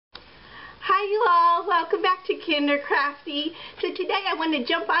Hi you all, welcome back to Kindercrafty. So today I want to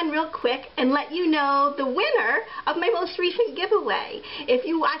jump on real quick and let you know the winner of my most recent giveaway. If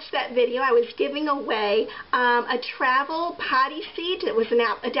you watched that video, I was giving away a travel potty seat. It was an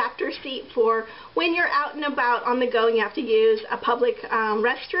adapter seat for when you're out and about on the go and you have to use a public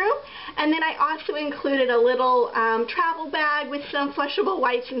restroom. And then I also included a little travel bag with some flushable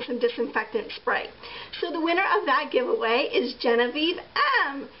wipes and some disinfectant spray. So the winner of that giveaway is Genevieve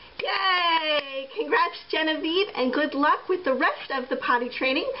M. Yay! Congrats, Genevieve, and good luck with the rest of the potty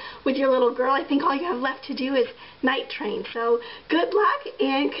training with your little girl. I think all you have left to do is night train. So good luck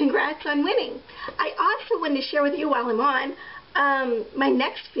and congrats on winning. I also wanted to share with you while I'm on, my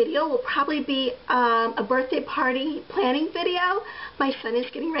next video will probably be a birthday party planning video. My son is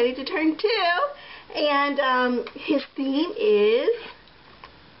getting ready to turn 2, and his theme is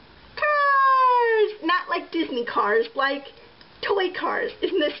cars! Not like Disney cars, like toy cars.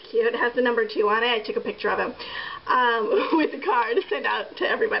 Isn't this cute? It has the number 2 on it. I took a picture of him with the card to send out to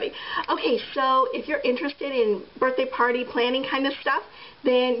everybody. Okay, so if you're interested in birthday party planning kind of stuff,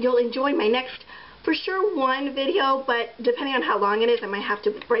 then you'll enjoy my next, for sure, one video, but depending on how long it is, I might have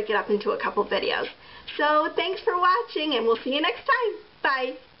to break it up into a couple videos. So thanks for watching, and we'll see you next time.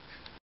 Bye.